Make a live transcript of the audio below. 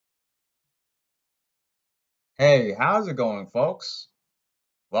Hey, how's it going, folks?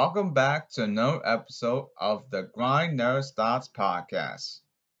 Welcome back to another episode of the Grind Never Stops podcast.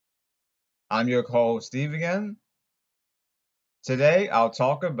 I'm your co-host Steve again. Today I'll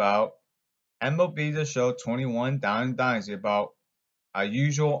talk about MLB The Show 21 Diamond Dynasty about a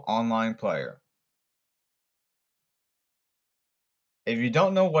usual online player. If you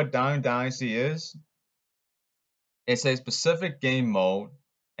don't know what Diamond Dynasty is, it's a specific game mode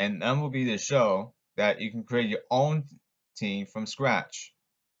in MLB The Show that you can create your own team from scratch.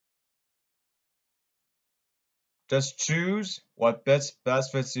 Just choose what best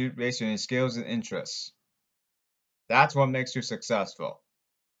fits you based on your skills and interests. That's what makes you successful.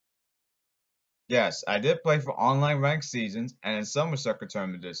 Yes, I did play for online ranked seasons and in Summer Circuit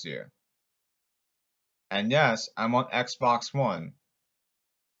tournament this year. And yes, I'm on Xbox One.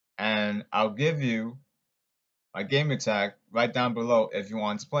 And I'll give you my gamer tag right down below if you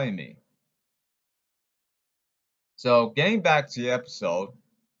want to play me. So getting back to the episode,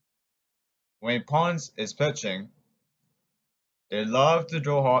 when opponents is pitching, they love to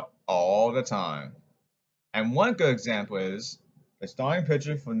throw hard all the time. And one good example is the starting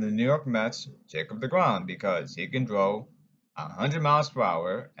pitcher from the New York Mets, Jacob deGrom, because he can throw 100 miles per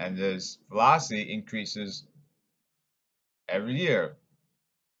hour and his velocity increases every year.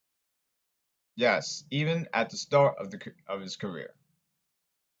 Yes, even at the start of his career.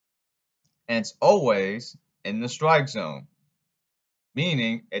 And it's always in the strike zone,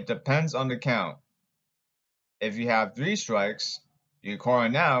 meaning it depends on the count. If you have 3 strikes, you call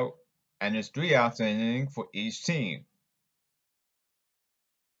an out, and there's 3 outs in an inning for each team.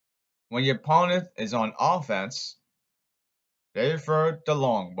 When your opponent is on offense, they refer the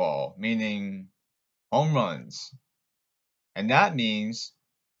long ball, meaning home runs. And that means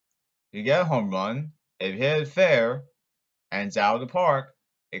you get a home run, if you hit it fair and it's out of the park,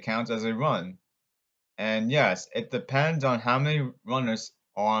 it counts as a run. And yes, it depends on how many runners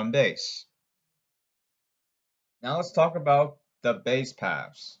are on base. Now let's talk about the base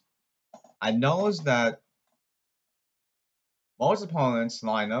paths. I noticed that most opponents'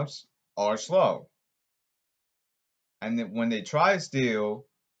 lineups are slow. And when they try to steal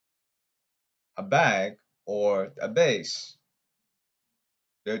a bag or a base,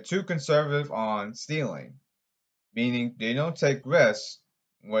 they're too conservative on stealing, meaning they don't take risks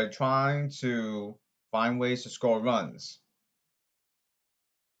when trying to find ways to score runs.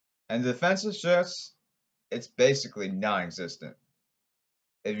 And defensive shifts, it's basically non-existent.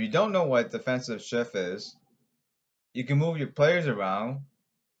 If you don't know what defensive shift is, you can move your players around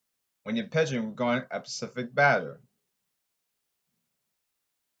when you're pitching regarding a specific batter.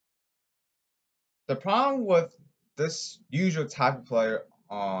 The problem with this usual type of player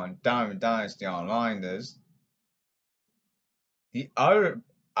on Diamond Dynasty Online is the other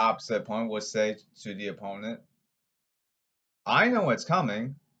opposite opponent will say to the opponent, I know what's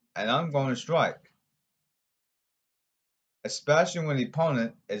coming and I'm going to strike. Especially when the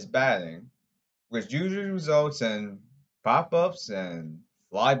opponent is batting, which usually results in pop ups and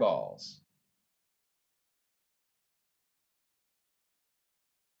fly balls.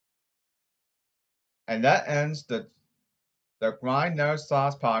 And that ends the Grind Never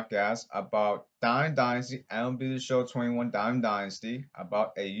Stops podcast about Diamond Dynasty MLB The Show 21 Diamond Dynasty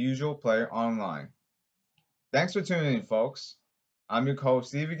about a usual player online. Thanks for tuning in, folks. I'm your co-host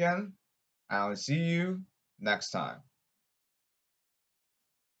Steve again, and I'll see you next time.